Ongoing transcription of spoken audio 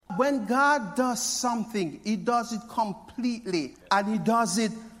when God does something, he does it completely and he does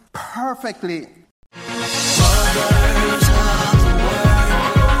it perfectly. Brothers of the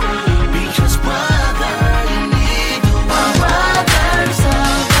world, because brother, you need the world. Brothers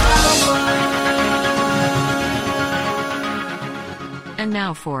of the world. And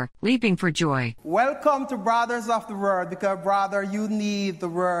now for Leaping for Joy. Welcome to Brothers of the Word, because brother, you need the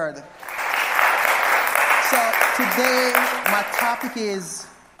Word. So today, my topic is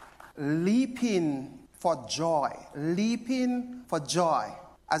leaping for joy. Leaping for joy.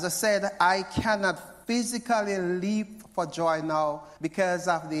 As I said, I cannot physically leap for joy now because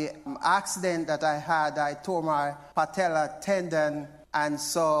of the accident that I had. I tore my patella tendon, and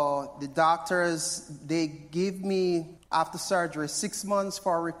so the doctors, they give me, after surgery, 6 months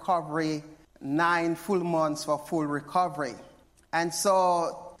for recovery, 9 full months for full recovery. And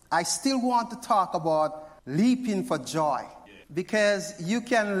so I still want to talk about leaping for joy, because you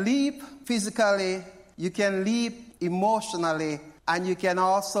can leap physically, you can leap emotionally, and you can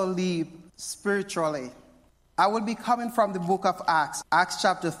also leap spiritually. I will be coming from the book of Acts, Acts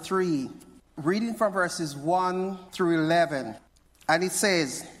chapter 3, reading from verses 1 through 11. And it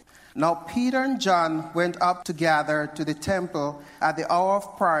says, "Now Peter and John went up together to the temple at the hour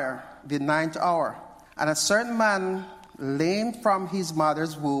of prayer, the 9th hour. And a certain man, lame from his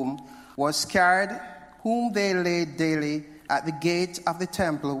mother's womb, was carried, whom they laid daily at the gate of the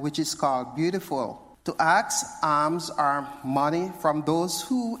temple, which is called Beautiful, to ask alms or money from those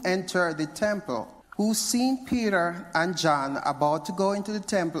who enter the temple, who, seeing Peter and John about to go into the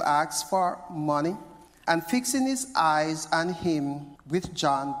temple, asked for money. And fixing his eyes on him with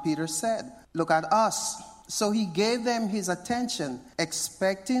John, Peter said, 'Look at us.' So he gave them his attention,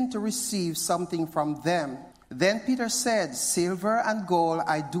 expecting to receive something from them. Then Peter said, 'Silver and gold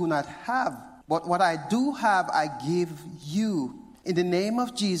I do not have, but what I do have I give you. In the name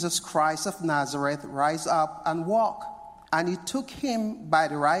of Jesus Christ of Nazareth, rise up and walk.' And he took him by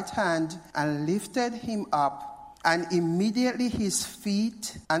the right hand and lifted him up, and immediately his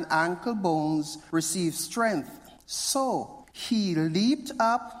feet and ankle bones received strength. So he leaped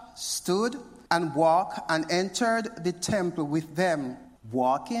up, stood, and walked, and entered the temple with them,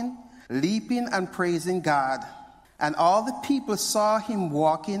 walking, leaping, and praising God. And all the people saw him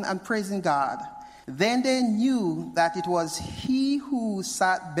walking and praising God. Then they knew that it was he who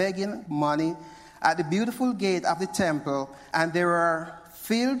sat begging money at the beautiful gate of the temple, and they were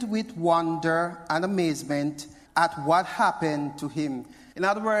filled with wonder and amazement at what happened to him." In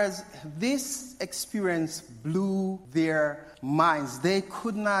other words, this experience blew their minds. They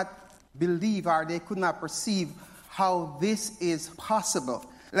could not believe, or they could not perceive how this is possible.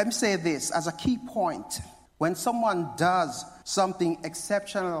 Let me say this as a key point. When someone does something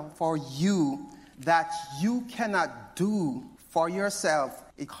exceptional for you that you cannot do for yourself,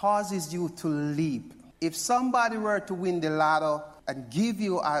 it causes you to leap. If somebody were to win the lotto and give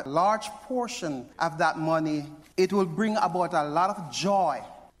you a large portion of that money, it will bring about a lot of joy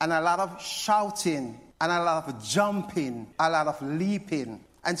and a lot of shouting and a lot of jumping, a lot of leaping.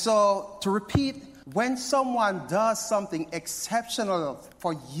 And so, to repeat, when someone does something exceptional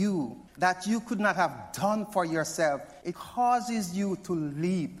for you that you could not have done for yourself, it causes you to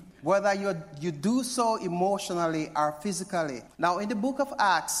leap, whether you do so emotionally or physically. Now, in the book of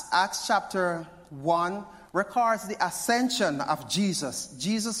Acts, Acts chapter 1 records the ascension of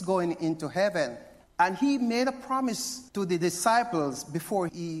Jesus going into heaven. And he made a promise to the disciples before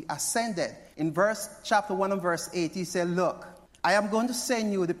he ascended. In chapter 1 and verse 8, he said, "Look, I am going to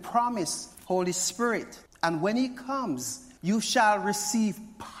send you the promised Holy Spirit. And when he comes, you shall receive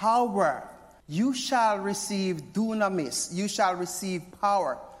power. You shall receive dunamis. You shall receive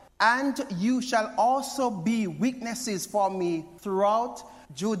power. And you shall also be witnesses for me throughout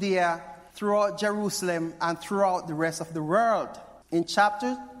Judea, throughout Jerusalem, and throughout the rest of the world." In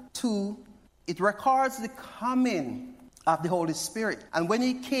chapter 2, it records the coming of the Holy Spirit. And when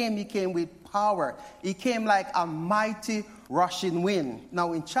he came with power. He came like a mighty rushing wind.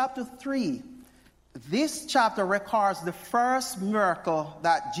 Now in chapter 3, this chapter records the first miracle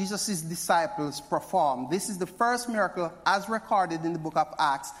that Jesus' disciples performed. This is the first miracle, as recorded in the book of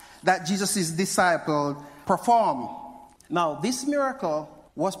Acts, that Jesus' disciples performed. Now, this miracle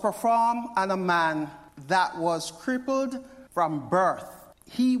was performed on a man that was crippled from birth.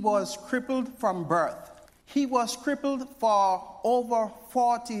 He was crippled from birth. He was crippled for over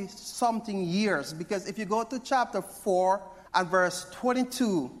 40-something years, because if you go to chapter 4 and verse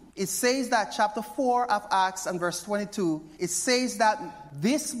 22, it says that chapter 4 of Acts and verse 22, it says that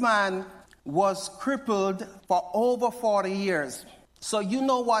this man was crippled for over 40 years. So you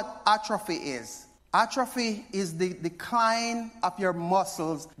know what atrophy is. Atrophy is the decline of your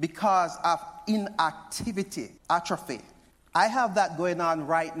muscles because of inactivity. Atrophy. I have that going on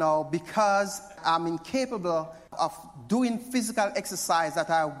right now because I'm incapable of doing physical exercise that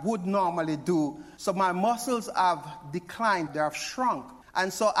I would normally do. So my muscles have declined, they have shrunk.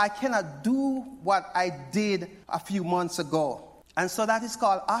 And so I cannot do what I did a few months ago. And so that is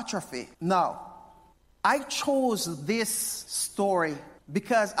called atrophy. Now, I chose this story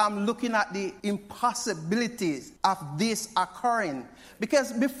because I'm looking at the impossibilities of this occurring.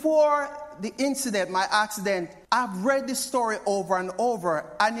 Because before the incident, my accident, I've read this story over and over,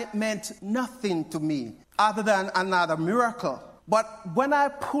 and it meant nothing to me other than another miracle. But when I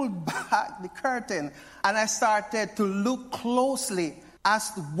pulled back the curtain and I started to look closely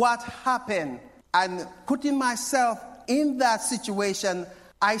as to what happened and putting myself in that situation,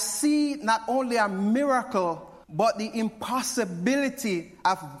 I see not only a miracle, but the impossibility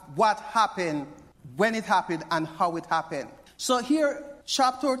of what happened, when it happened, and how it happened. So here,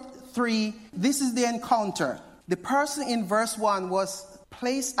 chapter 3, this is the encounter. The person in verse 1 was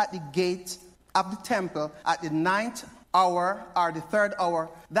placed at the gate of the temple at the 9th hour or the 3rd hour.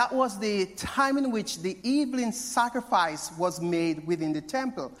 That was the time in which the evening sacrifice was made within the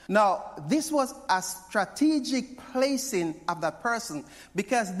temple. Now, this was a strategic placing of that person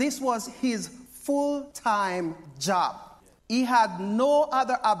because this was his full-time job. He had no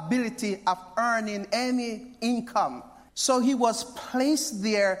other ability of earning any income. So he was placed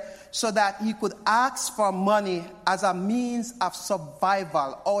there so that he could ask for money as a means of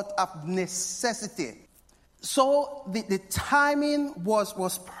survival out of necessity. So the timing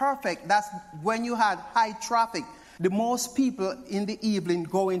was perfect. That's when you had high traffic. The most people in the evening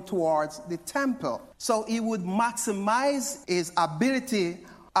going towards the temple. So he would maximize his ability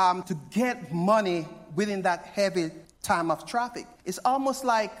to get money within that heavy time of traffic. It's almost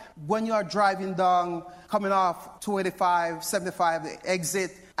like when you are driving down, coming off 285, 75, the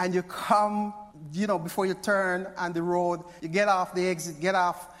exit, and you come, before you turn on the road, you get off the exit,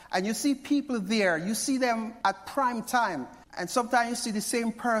 and you see people there. You see them at prime time. And sometimes you see the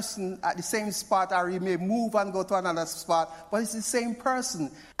same person at the same spot, or you may move and go to another spot, but it's the same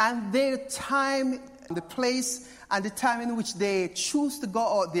person. And their time, the place, and the time in which they choose to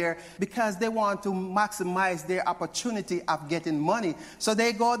go out there because they want to maximize their opportunity of getting money. So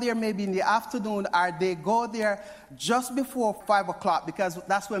they go there maybe in the afternoon, or they go there just before 5 o'clock because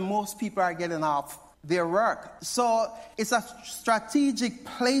that's when most people are getting off their work. So it's a strategic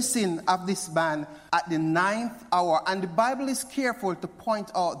placing of this man at the 9th hour. And the Bible is careful to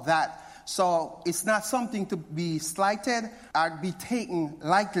point out that. So it's not something to be slighted or be taken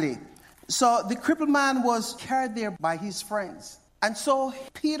lightly. So the crippled man was carried there by his friends. And so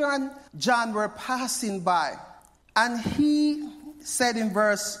Peter and John were passing by. And he said in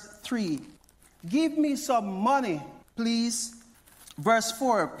verse 3, "Give me some money, please." Verse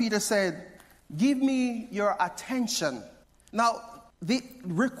 4, Peter said, "Give me your attention." Now, the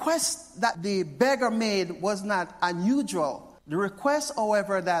request that the beggar made was not unusual. The request,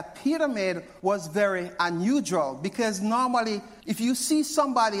 however, that Peter made was very unusual because normally if you see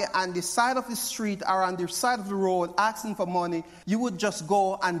somebody on the side of the street or on the side of the road asking for money, you would just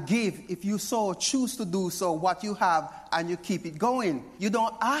go and give if you so choose to do so what you have and you keep it going. You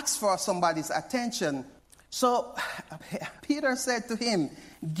don't ask for somebody's attention. So Peter said to him,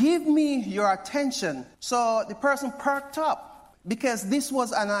 "Give me your attention." So the person perked up because this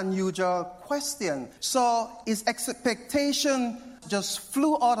was an unusual question. So his expectation just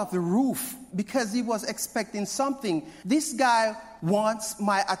flew out of the roof because he was expecting something. This guy wants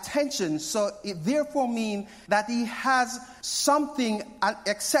my attention. So it therefore means that he has something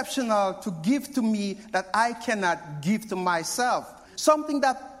exceptional to give to me that I cannot give to myself. Something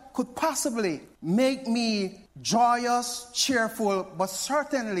that could possibly make me joyous, cheerful, but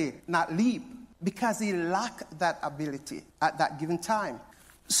certainly not leap, because he lacked that ability at that given time.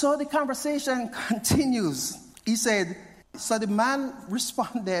 So the conversation continues. He said, so the man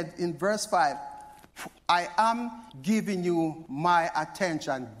responded in verse 5, "I am giving you my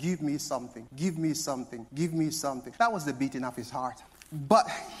attention. Give me something. Give me something. Give me something." That was the beating of his heart. But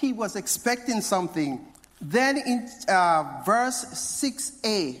he was expecting something. Then in verse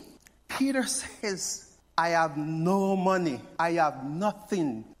 6a, Peter says, "I have no money. I have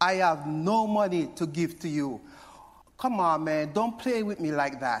nothing. I have no money to give to you." Come on, man. Don't play with me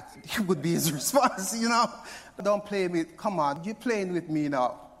like that. It would be his response, Don't play with, come on, you're playing with me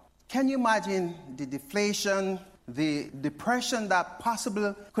now. Can you imagine the deflation, the depression that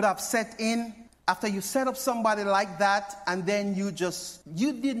possibly could have set in after you set up somebody like that, and then you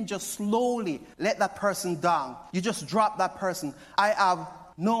didn't just slowly let that person down. You just dropped that person. "I have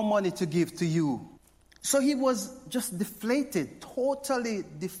no money to give to you." So he was just deflated, totally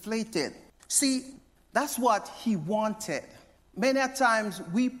deflated. See, that's what he wanted. Many a times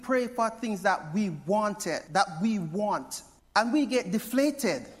we pray for things that we wanted, that we want, and we get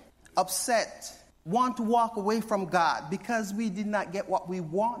deflated, upset, want to walk away from God because we did not get what we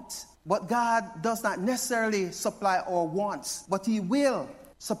want. But God does not necessarily supply our wants, but he will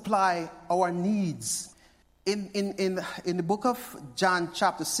supply our needs. In the book of John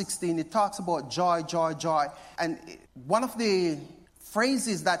chapter 16, it talks about joy, joy, joy. And one of the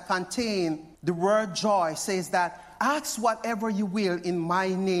phrases that contain the word joy says that, ask whatever you will in my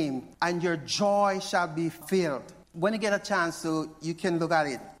name, and your joy shall be filled. When you get a chance to, you can look at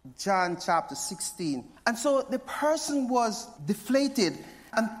it. John chapter 16. And so the person was deflated.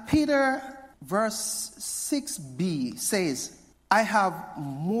 And Peter, verse 6b, says, I have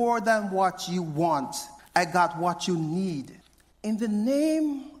more than what you want. I got what you need. In the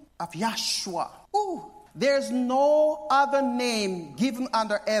name of Yeshua. There's no other name given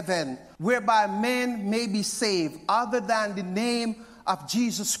under heaven whereby men may be saved other than the name of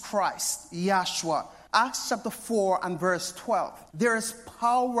Jesus Christ, Yeshua. Acts chapter 4 and verse 12. There is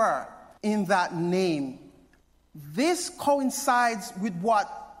power in that name. This coincides with what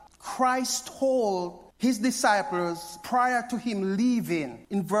Christ told his disciples prior to him leaving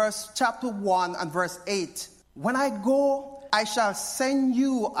in chapter 1 and verse 8. When I go, I shall send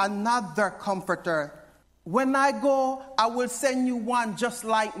you another comforter. When I go, I will send you one just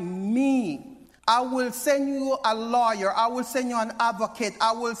like me. I will send you a lawyer. I will send you an advocate.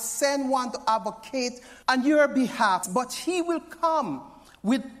 I will send one to advocate on your behalf. But he will come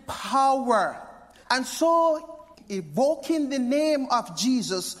with power. And so, evoking the name of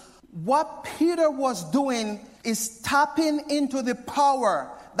Jesus, what Peter was doing is tapping into the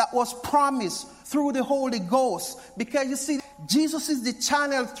power that was promised through the Holy Ghost. Because you see, Jesus is the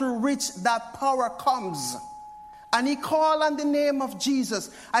channel through which that power comes. And he called on the name of Jesus.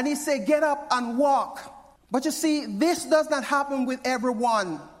 And he said, get up and walk. But you see, this does not happen with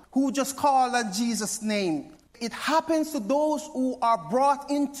everyone who just called on Jesus' name. It happens to those who are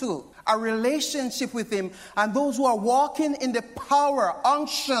brought into a relationship with him, and those who are walking in the power,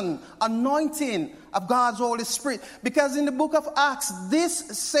 unction, anointing of God's Holy Spirit. Because in the book of Acts, this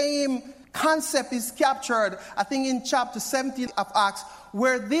same concept is captured, I think in chapter 17 of Acts,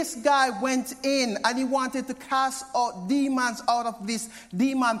 where this guy went in and he wanted to cast out demons out of this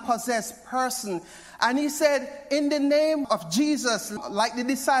demon-possessed person. And he said, in the name of Jesus, like the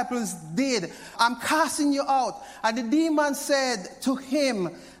disciples did, I'm casting you out. And the demon said to him,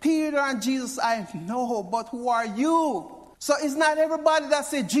 Peter and Jesus, I know, but who are you? So it's not everybody that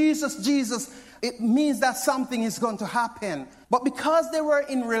say Jesus, Jesus. It means that something is going to happen. But because they were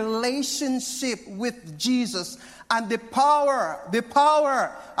in relationship with Jesus and the power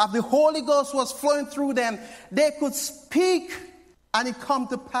of the Holy Ghost was flowing through them, they could speak and it come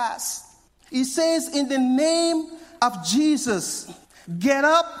to pass. He says, in the name of Jesus, get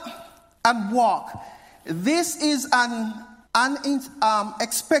up and walk. This is an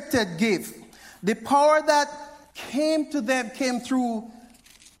unexpected gift. The power that came to them came through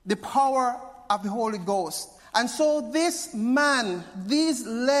the power of the Holy Ghost. And so this man, these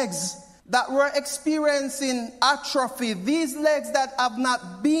legs that were experiencing atrophy, these legs that have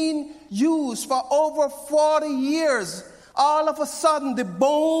not been used for over 40 years, all of a sudden the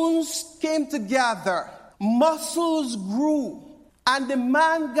bones came together, muscles grew, and the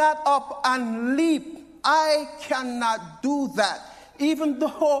man got up and leaped. I cannot do that. Even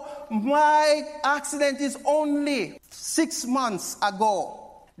though my accident is only 6 months ago.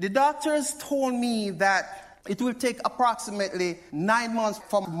 The doctors told me that it will take approximately 9 months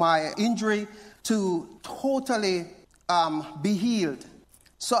for my injury to totally be healed.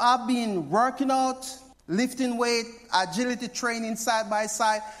 So I've been working out, lifting weight, agility training side by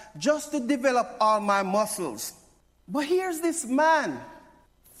side, just to develop all my muscles. But here's this man,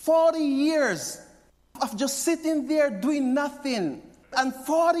 40 years of just sitting there doing nothing. And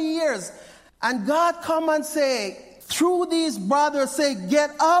 40 years. And God come and say, through these brothers, say,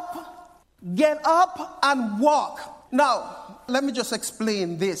 get up and walk. Now, let me just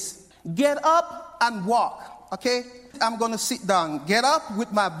explain this. Get up and walk, okay? I'm going to sit down. Get up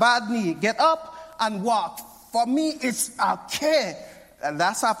with my bad knee. Get up and walk. For me, it's okay. And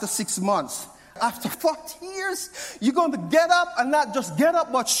that's after 6 months. After 40 years, you're going to get up and not just get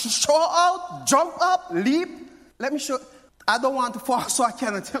up, but show out, jump up, leap. Let me show. I don't want to fall so I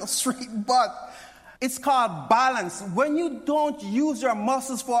cannot illustrate, but it's called balance. When you don't use your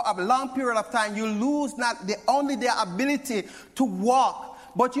muscles for a long period of time, you lose not only the ability to walk,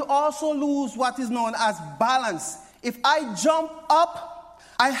 but you also lose what is known as balance. If I jump up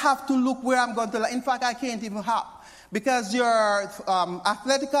I have to look where I'm going to land. In fact, I can't even hop. Because your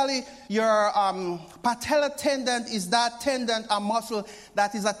athletically, your patellar tendon is that tendon, a muscle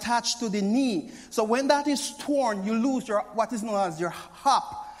that is attached to the knee. So when that is torn, you lose your what is known as your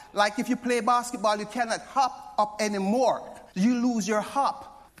hop. Like if you play basketball, you cannot hop up anymore. You lose your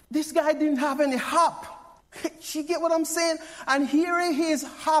hop. This guy didn't have any hop. You get what I'm saying? And here he is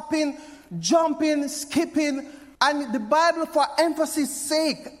hopping, jumping, skipping. And the Bible, for emphasis'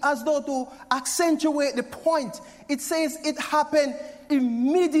 sake, as though to accentuate the point, it says it happened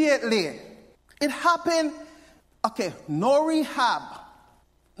immediately. It happened, no rehab,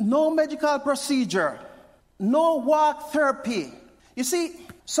 no medical procedure, no walk therapy. You see,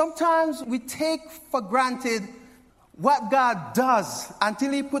 sometimes we take for granted what God does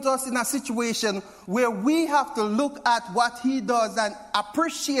until he puts us in a situation where we have to look at what he does and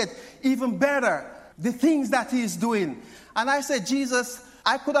appreciate even better the things that he is doing. And I said, Jesus,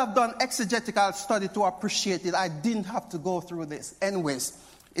 I could have done exegetical study to appreciate it. I didn't have to go through this. Anyways,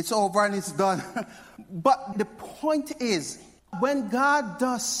 it's over and it's done. But the point is, when God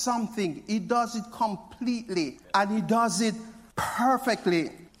does something, he does it completely and he does it perfectly.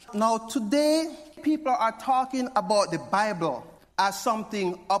 Now, today, people are talking about the Bible as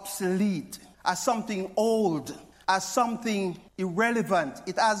something obsolete, as something old, as something irrelevant.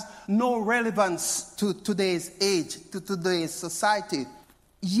 It has no relevance to today's age, to today's society.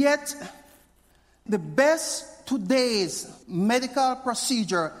 Yet, the best today's medical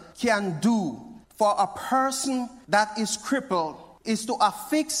procedure can do for a person that is crippled is to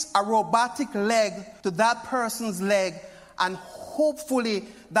affix a robotic leg to that person's leg, and hopefully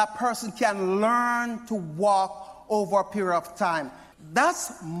that person can learn to walk over a period of time.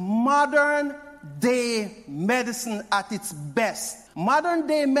 That's modern day medicine at its best. Modern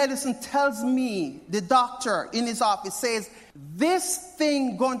day medicine tells me, the doctor in his office says, this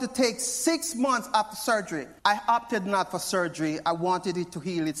thing going to take 6 months after surgery. I opted not for surgery. I wanted it to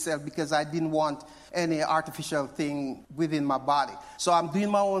heal itself because I didn't want any artificial thing within my body. So I'm doing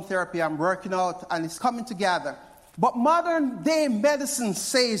my own therapy, I'm working out, and it's coming together. But modern day medicine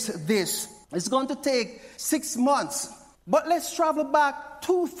says this. It's going to take 6 months. But let's travel back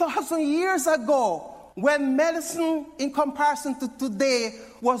 2,000 years ago when medicine, in comparison to today,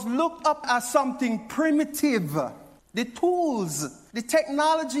 was looked up as something primitive. The tools, the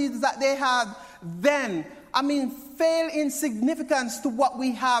technologies that they had then, fail in significance to what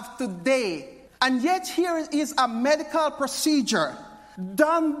we have today. And yet here is a medical procedure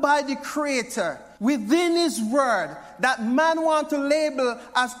done by the Creator within His Word that man wants to label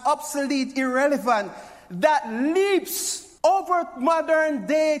as obsolete, irrelevant, that leaps over modern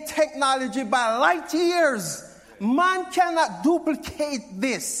day technology by light years. Man cannot duplicate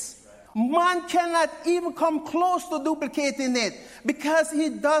this. Man cannot even come close to duplicating it because he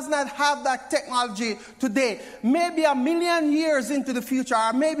does not have that technology today. Maybe 1 million years into the future,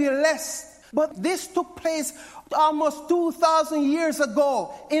 or maybe less. But this took place almost 2,000 years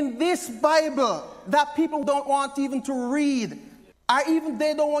ago in this Bible that people don't want even to read, or even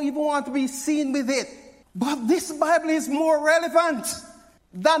they don't even want to be seen with it. But this Bible is more relevant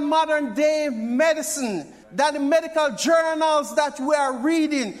than modern day medicine, than the medical journals that we are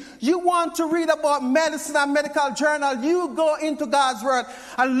reading. You want to read about medicine and medical journal, you go into God's Word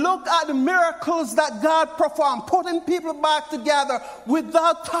and look at the miracles that God performed, putting people back together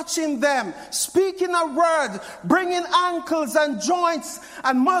without touching them, speaking a word, bringing ankles and joints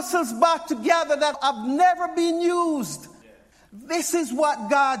and muscles back together that have never been used. This is what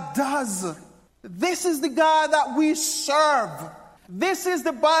God does. This is the God that we serve. This is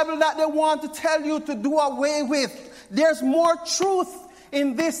the Bible that they want to tell you to do away with. There's more truth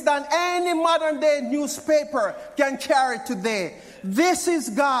in this than any modern day newspaper can carry today. This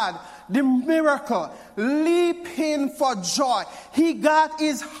is God, the miracle, leaping for joy. He got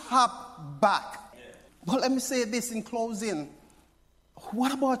his hop back. But let me say this in closing.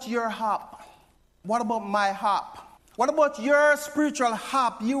 What about your hop? What about my hop? What about your spiritual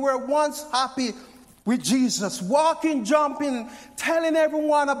hop? You were once happy with Jesus, walking, jumping, telling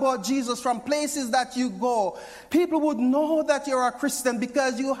everyone about Jesus from places that you go. People would know that you're a Christian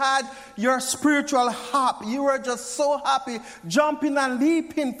because you had your spiritual hop. You were just so happy, jumping and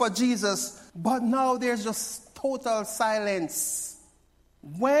leaping for Jesus. But now there's just total silence.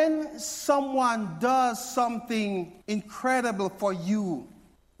 When someone does something incredible for you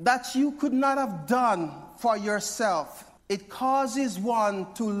that you could not have done for yourself, it causes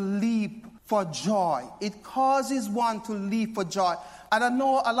one to leap for joy. It causes one to leap for joy. And I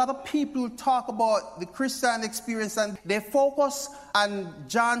know a lot of people talk about the Christian experience and they focus on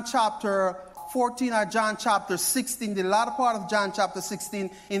John chapter 14 or John chapter 16, the latter part of John chapter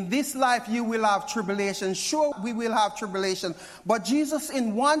 16, in this life you will have tribulation. Sure, we will have tribulation. But Jesus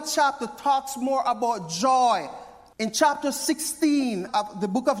in one chapter talks more about joy. In chapter 16 of the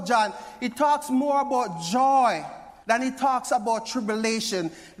book of John, he talks more about joy than he talks about tribulation.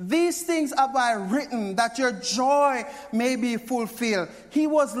 These things have I written that your joy may be fulfilled. He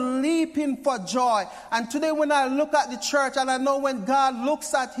was leaping for joy. And today when I look at the church, and I know when God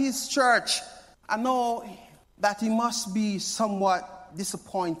looks at his church, I know that he must be somewhat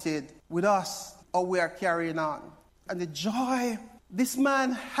disappointed with us, or we are carrying on. And the joy, this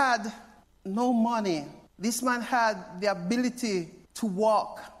man had no money. This man had the ability to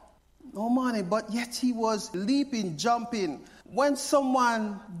walk. No money, but yet he was leaping, jumping. When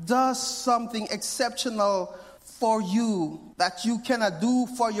someone does something exceptional for you that you cannot do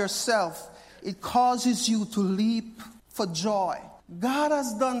for yourself, it causes you to leap for joy. God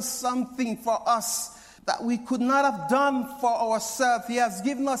has done something for us that we could not have done for ourselves. He has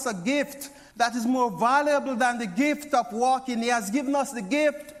given us a gift that is more valuable than the gift of walking. He has given us the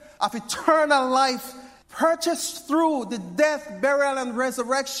gift of eternal life, purchased through the death, burial, and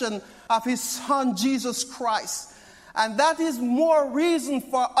resurrection of his Son, Jesus Christ. And that is more reason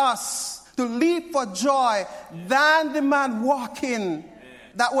for us to leap for joy than the man walking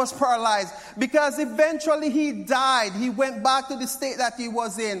that was paralyzed. Because eventually he died. He went back to the state that he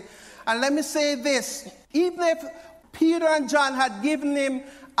was in. And let me say this. Even if Peter and John had given him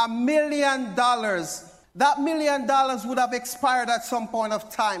 $1 million, that $1 million would have expired at some point of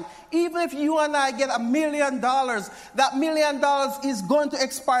time. Even if you and I get $1 million, that $1 million is going to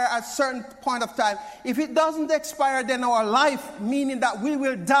expire at a certain point of time. If it doesn't expire, then our life, meaning that we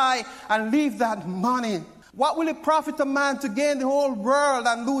will die and leave that money. What will it profit a man to gain the whole world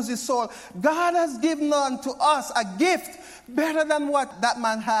and lose his soul? God has given unto us a gift better than what that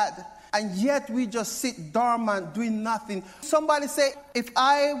man had. And yet we just sit dormant, doing nothing. Somebody say, if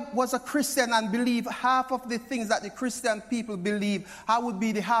I was a Christian and believe half of the things that the Christian people believe, I would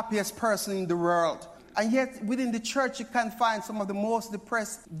be the happiest person in the world. And yet within the church you can find some of the most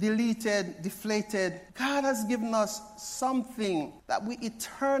depressed, deleted, deflated. God has given us something that we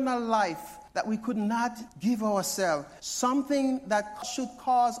eternal life that we could not give ourselves. Something that should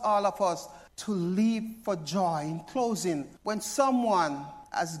cause all of us to leap for joy. In closing, when someone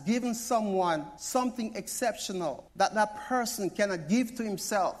has given someone something exceptional that that person cannot give to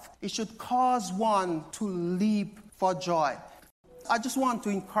himself, it should cause one to leap for joy. I just want to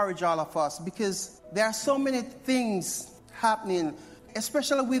encourage all of us, because there are so many things happening,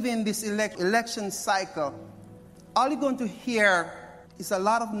 especially within this election cycle. All you're going to hear is a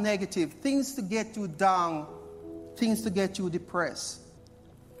lot of negative things to get you down, things to get you depressed.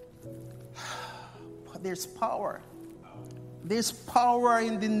 But there's power. There's power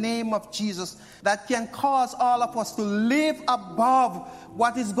in the name of Jesus that can cause all of us to live above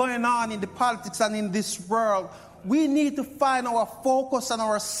what is going on in the politics and in this world. We need to find our focus and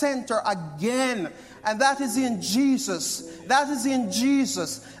our center again. And that is in Jesus. That is in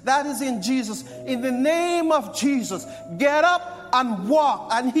Jesus. That is in Jesus. In the name of Jesus, get up and walk.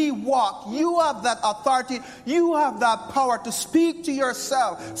 And he walked. You have that authority. You have that power to speak to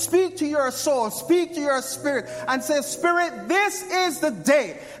yourself, speak to your soul, speak to your spirit, and say, Spirit, this is the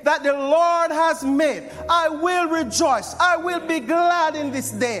day that the Lord has made. I will rejoice. I will be glad in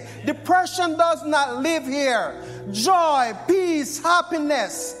this day. Depression does not live here. Joy, peace,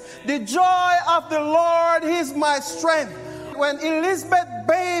 happiness. The joy of the Lord is my strength. When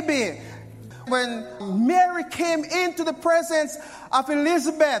Mary came into the presence of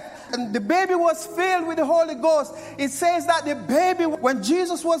Elizabeth, and the baby was filled with the Holy Ghost, it says that the baby, when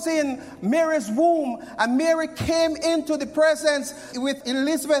Jesus was in Mary's womb, and Mary came into the presence with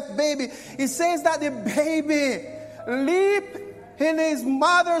Elizabeth's baby, it says that the baby leaped in his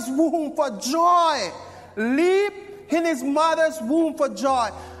mother's womb for joy. Leap in his mother's womb for joy.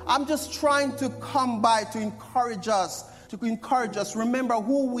 I'm just trying to come by to encourage us. Remember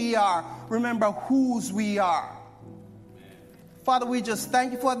who we are. Remember whose we are. Father, we just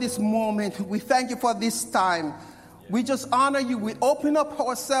thank you for this moment. We thank you for this time. We just honor you. We open up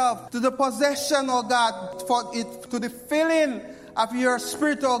ourselves to the possession, oh God, to the filling of your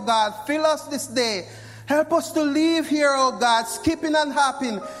spirit, oh God. Fill us this day. Help us to leave here, oh God, skipping and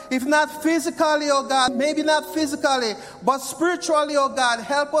hopping. If not physically, oh God, maybe not physically, but spiritually, oh God.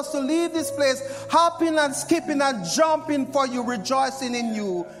 Help us to leave this place hopping and skipping and jumping for you, rejoicing in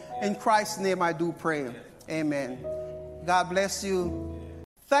you. In Christ's name I do pray. Amen. God bless you.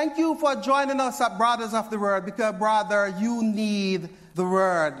 Thank you for joining us at Brothers of the Word, because, brother, you need the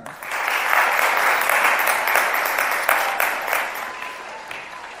Word.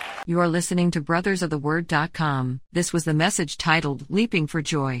 You are listening to brothersoftheword.com. This was the message titled Leaping for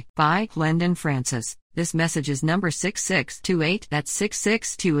Joy by Glendon Francis. This message is number 6628. That's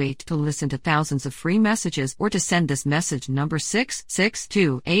 6628. To listen to thousands of free messages or to send this message number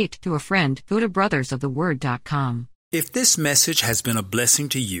 6628 to a friend, go to brothersoftheword.com. If this message has been a blessing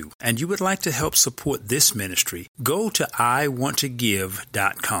to you and you would like to help support this ministry, go to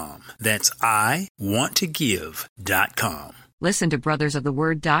iwanttogive.com. That's iwanttogive.com. Listen to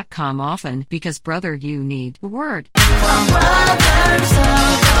brothersoftheword.com often because, brother, you need the word. Brothers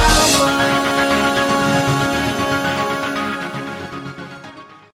of the Word.